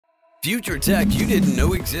Future tech you didn't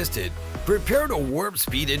know existed. Prepare to warp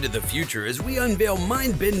speed into the future as we unveil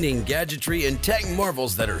mind-bending gadgetry and tech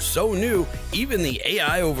marvels that are so new, even the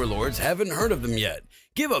AI overlords haven't heard of them yet.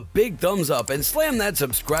 Give a big thumbs up and slam that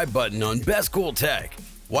subscribe button on Best Cool Tech.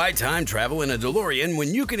 Why time travel in a DeLorean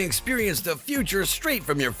when you can experience the future straight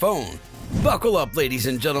from your phone? Buckle up, ladies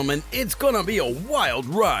and gentlemen, it's gonna be a wild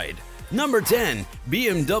ride. Number 10.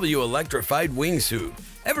 BMW Electrified Wingsuit.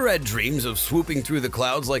 Ever had dreams of swooping through the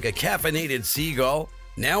clouds like a caffeinated seagull?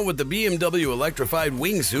 Now with the BMW Electrified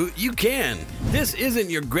Wingsuit, you can. This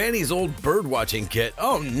isn't your granny's old birdwatching kit,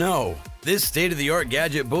 oh no. This state-of-the-art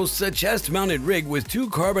gadget boasts a chest-mounted rig with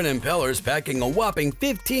 2 carbon impellers packing a whopping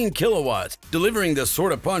 15 kilowatts, delivering the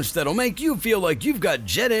sort of punch that'll make you feel like you've got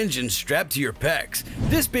jet engines strapped to your pecs.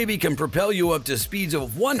 This baby can propel you up to speeds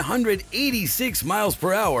of 186 miles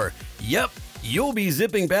per hour. Yep, you'll be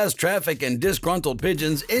zipping past traffic and disgruntled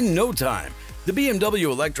pigeons in no time. The BMW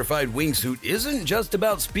Electrified Wingsuit isn't just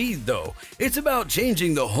about speed though, it's about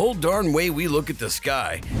changing the whole darn way we look at the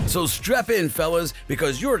sky. So strap in fellas,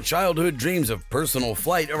 because your childhood dreams of personal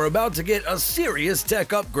flight are about to get a serious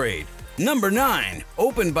tech upgrade. Number 9.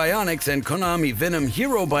 Open Bionics and Konami Venom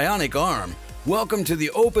Hero Bionic Arm. Welcome to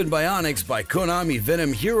the Open Bionics by Konami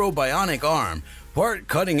Venom Hero Bionic Arm. Part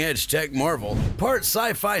cutting-edge tech marvel, part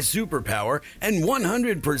sci-fi superpower, and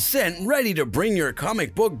 100% ready to bring your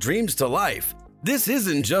comic book dreams to life. This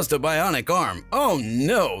isn't just a bionic arm. Oh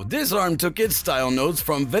no, this arm took its style notes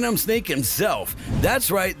from Venom Snake himself.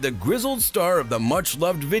 That's right, the grizzled star of the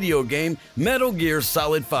much-loved video game Metal Gear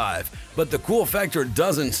Solid 5. But the cool factor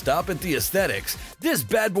doesn't stop at the aesthetics. This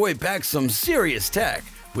bad boy packs some serious tech.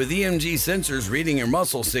 With EMG sensors reading your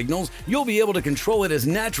muscle signals, you'll be able to control it as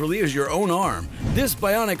naturally as your own arm. This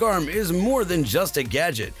bionic arm is more than just a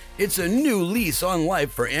gadget. It's a new lease on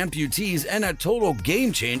life for amputees and a total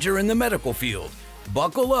game changer in the medical field.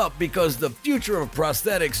 Buckle up because the future of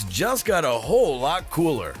prosthetics just got a whole lot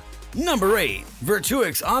cooler. Number 8.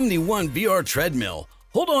 Virtuix Omni One VR Treadmill.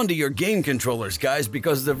 Hold on to your game controllers, guys,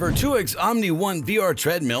 because the Virtuix Omni One VR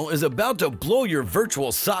Treadmill is about to blow your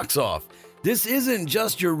virtual socks off. This isn't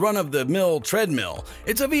just your run-of-the-mill treadmill.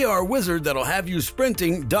 It's a VR wizard that'll have you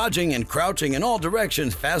sprinting, dodging, and crouching in all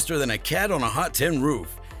directions faster than a cat on a hot tin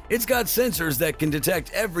roof. It's got sensors that can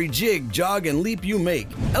detect every jig, jog, and leap you make,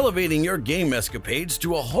 elevating your game escapades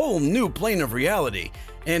to a whole new plane of reality.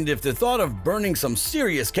 And if the thought of burning some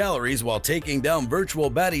serious calories while taking down virtual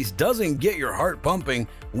baddies doesn't get your heart pumping,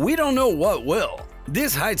 we don't know what will.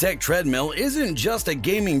 This high-tech treadmill isn't just a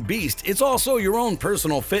gaming beast, it's also your own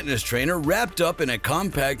personal fitness trainer wrapped up in a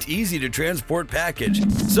compact, easy-to-transport package.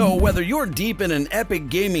 So whether you're deep in an epic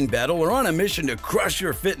gaming battle or on a mission to crush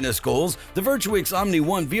your fitness goals, the Virtuix Omni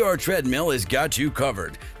One VR treadmill has got you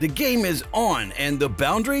covered. The game is on, and the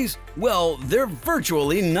boundaries? Well, they're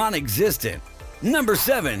virtually non-existent. Number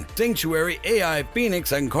 7. Sanctuary AI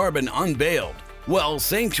Phoenix and Carbon Unveiled. Well,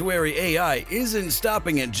 Sanctuary AI isn't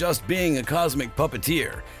stopping at just being a cosmic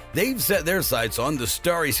puppeteer. They've set their sights on the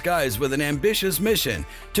starry skies with an ambitious mission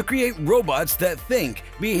to create robots that think,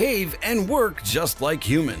 behave, and work just like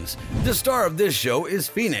humans. The star of this show is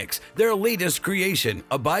Phoenix, their latest creation,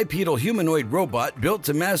 a bipedal humanoid robot built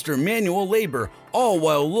to master manual labor, all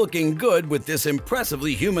while looking good with this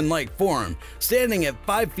impressively human-like form, standing at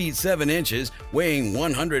 5 feet 7 inches, weighing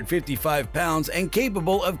 155 pounds, and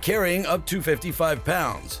capable of carrying up to 55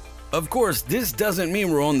 pounds. Of course, this doesn't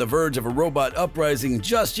mean we're on the verge of a robot uprising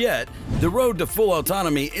just yet. The road to full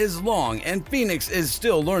autonomy is long, and Phoenix is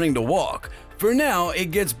still learning to walk. For now,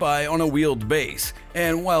 it gets by on a wheeled base.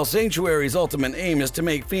 And while Sanctuary's ultimate aim is to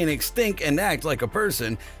make Phoenix think and act like a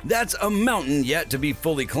person, that's a mountain yet to be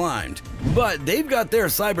fully climbed. But they've got their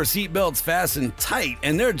cyber seatbelts fastened tight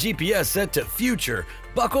and their GPS set to future.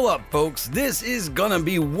 Buckle up, folks, this is gonna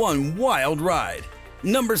be one wild ride.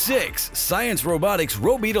 Number 6. Science Robotics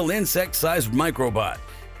Robeetle Insect-Sized Microbot.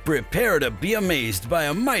 Prepare to be amazed by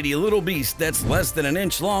a mighty little beast that's less than an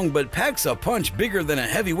inch long but packs a punch bigger than a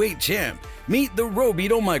heavyweight champ. Meet the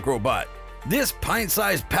Robeetle Microbot. This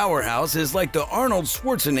pint-sized powerhouse is like the Arnold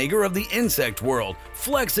Schwarzenegger of the insect world,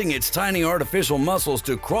 flexing its tiny artificial muscles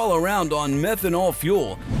to crawl around on methanol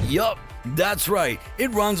fuel. Yup, that's right,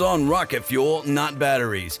 it runs on rocket fuel, not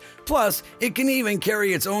batteries. Plus, it can even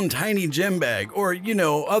carry its own tiny gem bag or,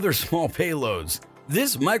 other small payloads.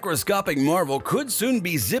 This microscopic marvel could soon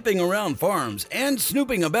be zipping around farms and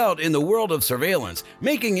snooping about in the world of surveillance,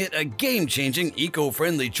 making it a game-changing,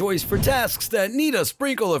 eco-friendly choice for tasks that need a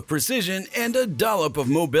sprinkle of precision and a dollop of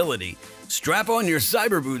mobility. Strap on your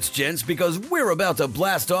cyber boots, gents, because we're about to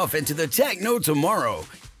blast off into the techno tomorrow.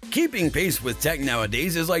 Keeping pace with tech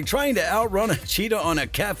nowadays is like trying to outrun a cheetah on a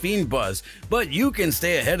caffeine buzz, but you can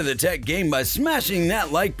stay ahead of the tech game by smashing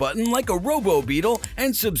that like button like a robo-beetle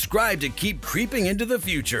and subscribe to keep creeping into the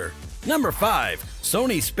future. Number 5.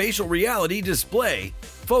 Sony Spatial Reality Display.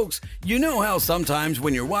 Folks, you know how sometimes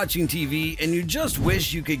when you're watching TV and you just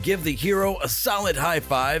wish you could give the hero a solid high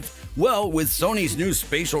five? Well, with Sony's new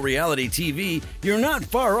Spatial Reality TV, you're not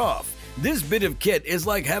far off. This bit of kit is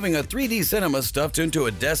like having a 3D cinema stuffed into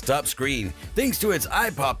a desktop screen, thanks to its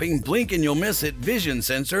eye-popping blink and you'll miss it vision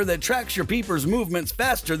sensor that tracks your peeper's movements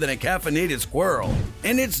faster than a caffeinated squirrel.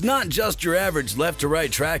 And it's not just your average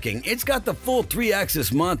left-to-right tracking, it's got the full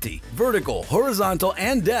 3-axis Monty, vertical, horizontal,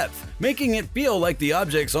 and depth, making it feel like the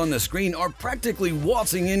objects on the screen are practically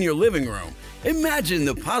waltzing in your living room. Imagine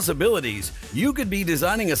the possibilities. You could be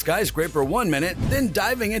designing a skyscraper one minute, then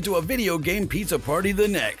diving into a video game pizza party the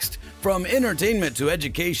next. From entertainment to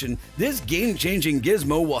education, this game-changing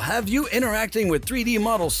gizmo will have you interacting with 3D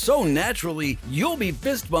models so naturally, you'll be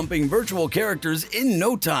fist-bumping virtual characters in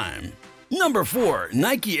no time. Number 4.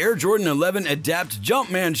 Nike Air Jordan 11 Adapt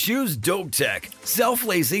Jumpman Shoes Dope Tech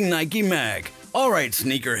Self-Lacing Nike Mag. Alright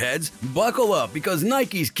sneakerheads, buckle up because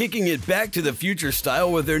Nike's kicking it back to the future style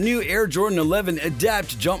with their new Air Jordan 11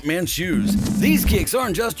 Adapt Jumpman shoes. These kicks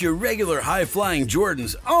aren't just your regular high-flying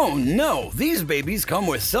Jordans. Oh no, these babies come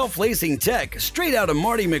with self-lacing tech straight out of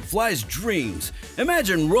Marty McFly's dreams.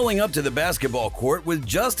 Imagine rolling up to the basketball court with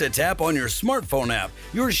just a tap on your smartphone app.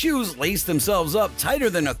 Your shoes lace themselves up tighter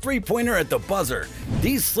than a three-pointer at the buzzer.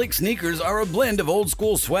 These slick sneakers are a blend of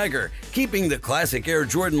old-school swagger, keeping the classic Air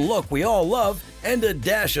Jordan look we all love and a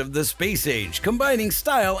dash of the space age, combining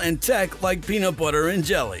style and tech like peanut butter and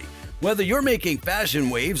jelly. Whether you're making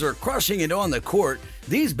fashion waves or crushing it on the court,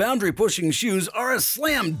 these boundary-pushing shoes are a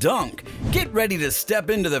slam dunk. Get ready to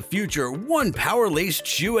step into the future one power-laced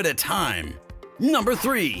shoe at a time. Number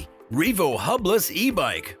 3. Revo Hubless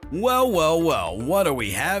E-Bike. Well, what do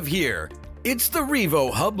we have here? It's the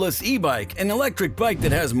Revo Hubless E-Bike, an electric bike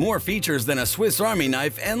that has more features than a Swiss Army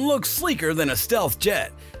knife and looks sleeker than a stealth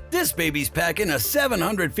jet. This baby's packing a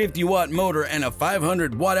 750-watt motor and a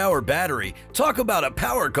 500-watt-hour battery. Talk about a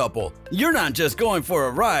power couple. You're not just going for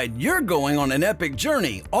a ride, you're going on an epic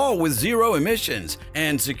journey, all with zero emissions.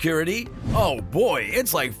 And security? Oh boy,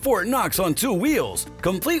 it's like Fort Knox on 2 wheels,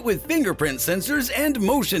 complete with fingerprint sensors and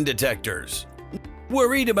motion detectors.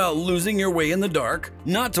 Worried about losing your way in the dark?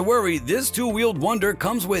 Not to worry, this 2-wheeled wonder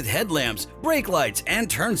comes with headlamps, brake lights, and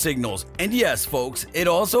turn signals. And yes, folks, it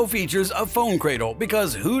also features a phone cradle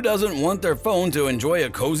because who doesn't want their phone to enjoy a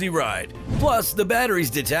cozy ride? Plus, the battery's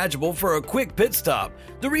detachable for a quick pit stop.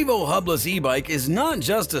 The Revo Hubless e-bike is not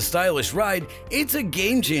just a stylish ride, it's a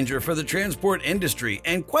game changer for the transport industry,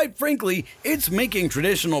 and quite frankly, it's making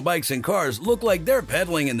traditional bikes and cars look like they're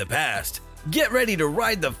pedaling in the past. Get ready to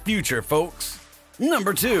ride the future, folks!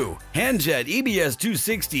 Number 2. Handjet EBS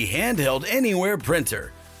 260 Handheld Anywhere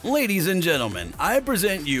Printer. Ladies and gentlemen, I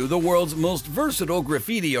present you the world's most versatile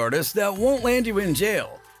graffiti artist that won't land you in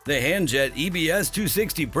jail. The Handjet EBS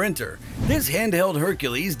 260 printer. This handheld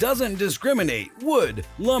Hercules doesn't discriminate. Wood,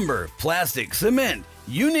 lumber, plastic, cement,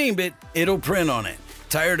 you name it, it'll print on it.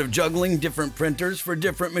 Tired of juggling different printers for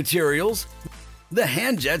different materials? The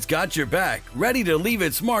Handjet's got your back, ready to leave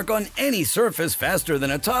its mark on any surface faster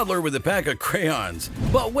than a toddler with a pack of crayons.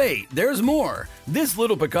 But wait, there's more. This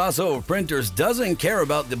little Picasso of printers doesn't care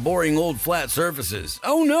about the boring old flat surfaces.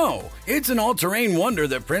 Oh no, it's an all-terrain wonder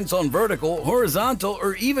that prints on vertical, horizontal,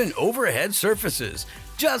 or even overhead surfaces.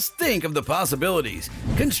 Just think of the possibilities.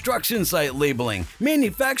 Construction site labeling,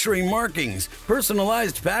 manufacturing markings,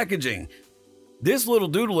 personalized packaging. This little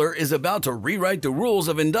doodler is about to rewrite the rules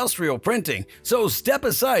of industrial printing, so step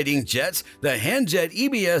aside, inkjets. The Handjet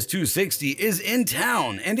EBS 260 is in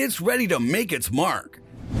town and it's ready to make its mark.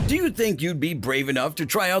 Do you think you'd be brave enough to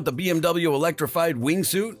try out the BMW Electrified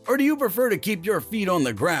Wingsuit, or do you prefer to keep your feet on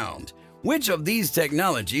the ground? Which of these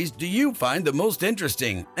technologies do you find the most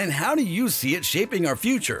interesting, and how do you see it shaping our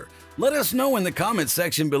future? Let us know in the comments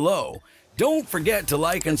section below. Don't forget to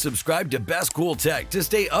like and subscribe to Best Cool Tech to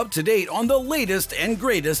stay up to date on the latest and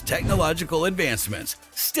greatest technological advancements.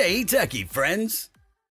 Stay techie, friends!